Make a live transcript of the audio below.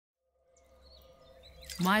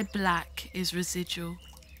My black is residual,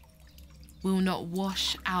 will not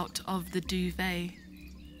wash out of the duvet.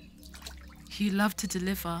 You love to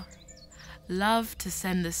deliver, love to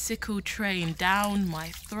send the sickle train down my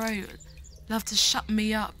throat, love to shut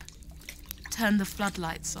me up, turn the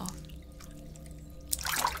floodlights off.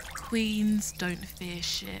 Queens don't fear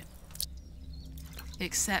shit,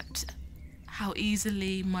 except how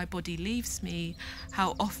easily my body leaves me,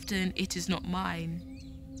 how often it is not mine.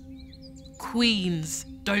 Queens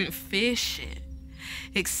don't fear shit,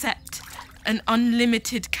 except an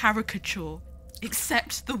unlimited caricature,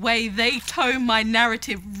 except the way they tone my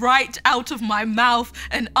narrative right out of my mouth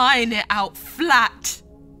and iron it out flat.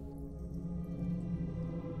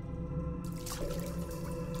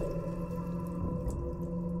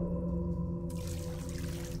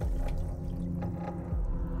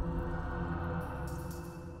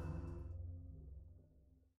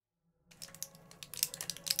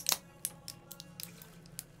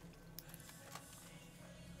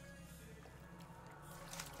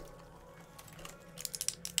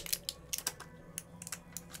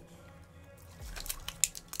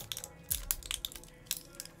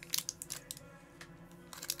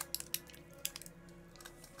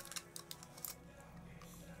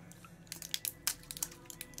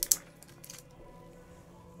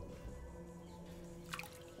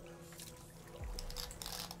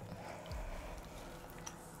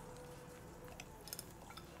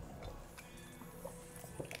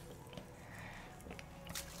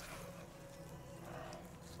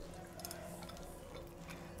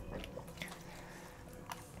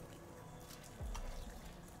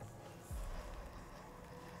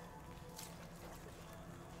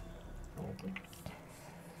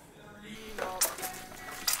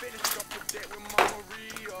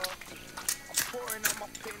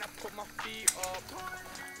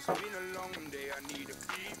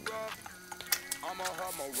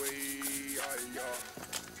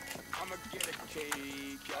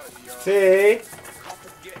 See?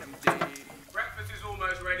 Breakfast is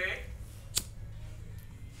almost ready.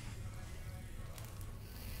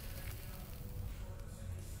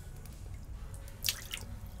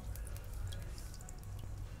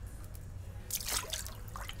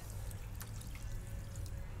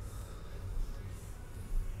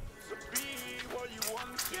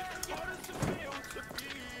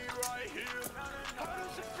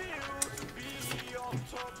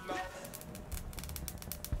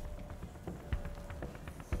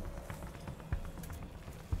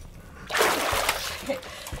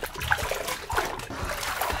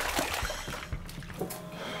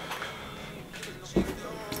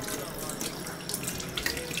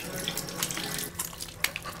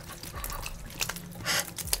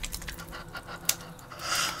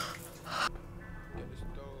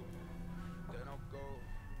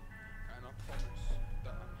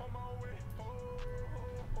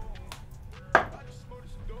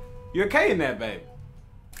 You okay in there, babe?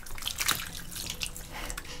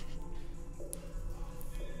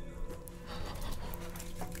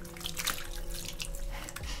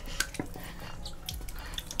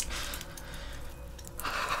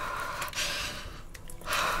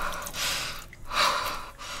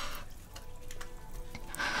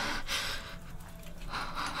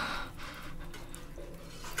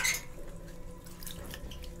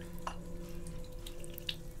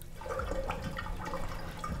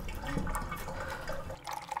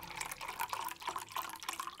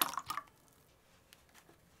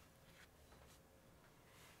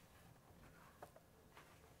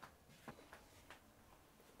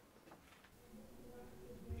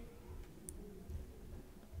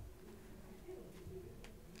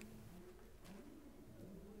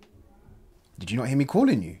 Did you not hear me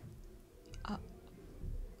calling you?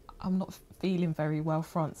 I'm not feeling very well,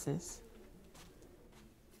 Francis.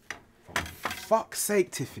 For fuck's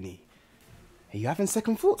sake, Tiffany. Are you having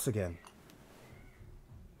second thoughts again?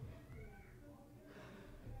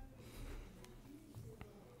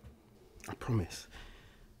 I promise,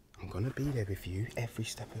 I'm gonna be there with you every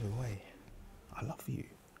step of the way. I love you.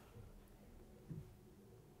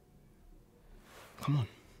 Come on,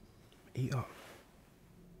 eat up.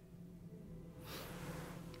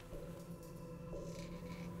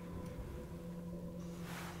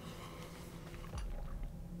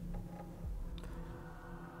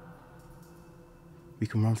 We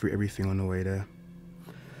can run through everything on the way there.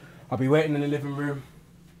 I'll be waiting in the living room.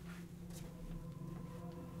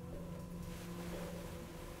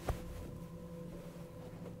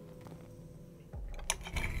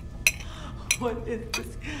 What is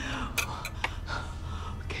this?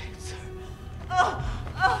 Cancer.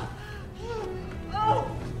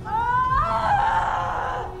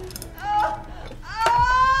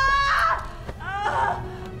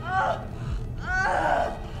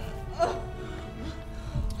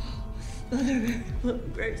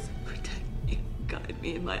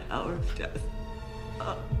 my hour of death.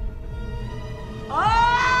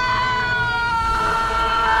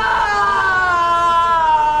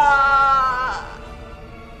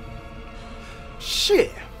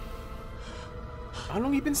 Shit! How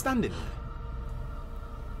long you been standing there?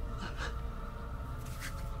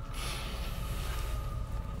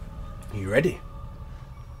 You ready?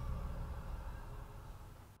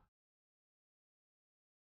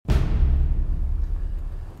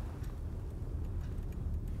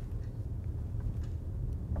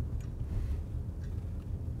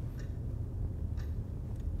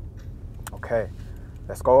 Okay,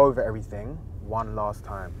 let's go over everything one last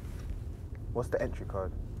time. What's the entry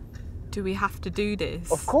code? Do we have to do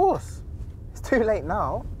this? Of course! It's too late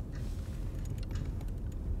now.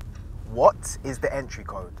 What is the entry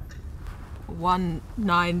code?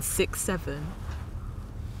 1967.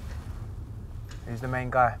 Who's the main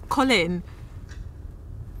guy? Colin.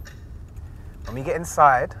 When we get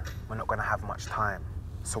inside, we're not gonna have much time.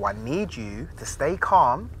 So I need you to stay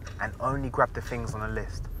calm and only grab the things on the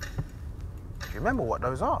list. Do you remember what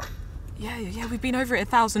those are? Yeah, we've been over it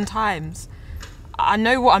 1,000 times. I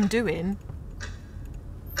know what I'm doing.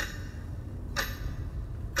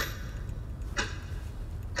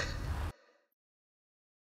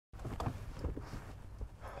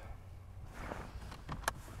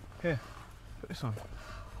 Here, put this on.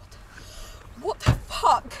 What the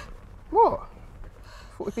fuck? What?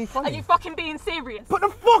 Thought it'd be funny. Are you fucking being serious? Put the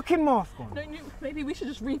fucking mask on! No, maybe we should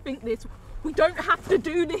just rethink this. We don't have to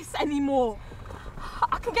do this anymore.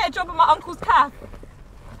 I can get a job at my uncle's cab.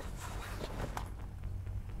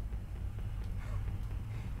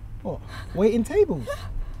 What? Waiting tables?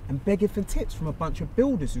 And begging for tips from a bunch of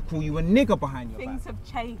builders who call you a nigger behind your Things back?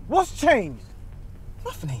 have changed. What's changed?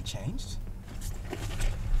 Nothing ain't changed.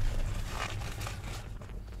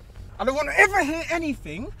 I don't want to ever hear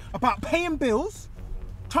anything about paying bills,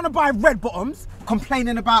 trying to buy red bottoms,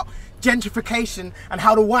 complaining about gentrification and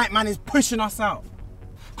how the white man is pushing us out.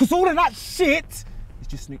 Because all of that shit is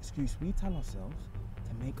just an excuse we tell ourselves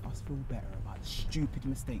to make us feel better about the stupid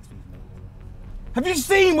mistakes we've made. Have you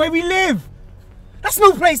seen where we live? That's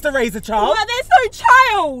no place to raise a child. Well, there's no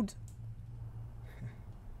child.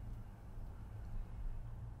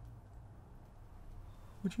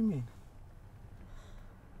 What do you mean?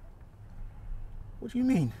 What do you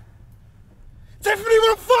mean? Tiffany,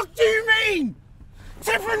 what the fuck do you mean?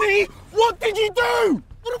 Tiffany, what did you do?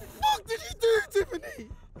 What the fuck did you do, Tiffany?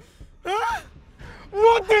 Huh?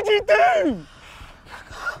 What did you do?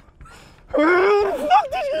 What the fuck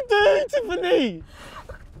did you do, Tiffany?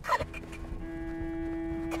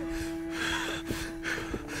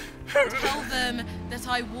 Tell them that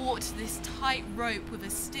I walked this tight rope with a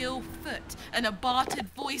still foot and a bartered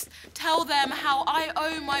voice. Tell them how I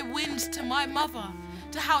owe my wind to my mother,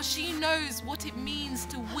 to how she knows what it means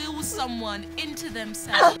to will someone into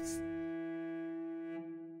themselves.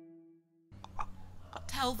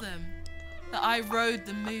 Tell them that I rode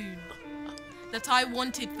the moon, that I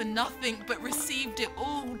wanted for nothing but received it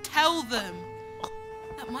all. Tell them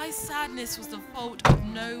that my sadness was the fault of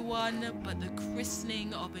no one but the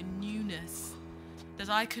christening of a newness that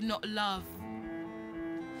I could not love,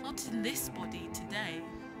 not in this body today.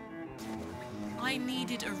 I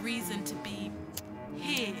needed a reason to be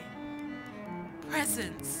here.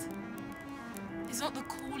 Presence is not the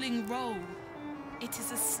calling role. It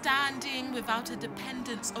is a standing without a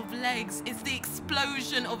dependence of legs. It's the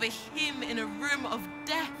explosion of a hymn in a room of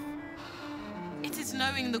death. It is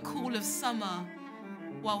knowing the call of summer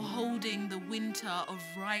while holding the winter of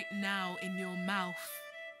right now in your mouth.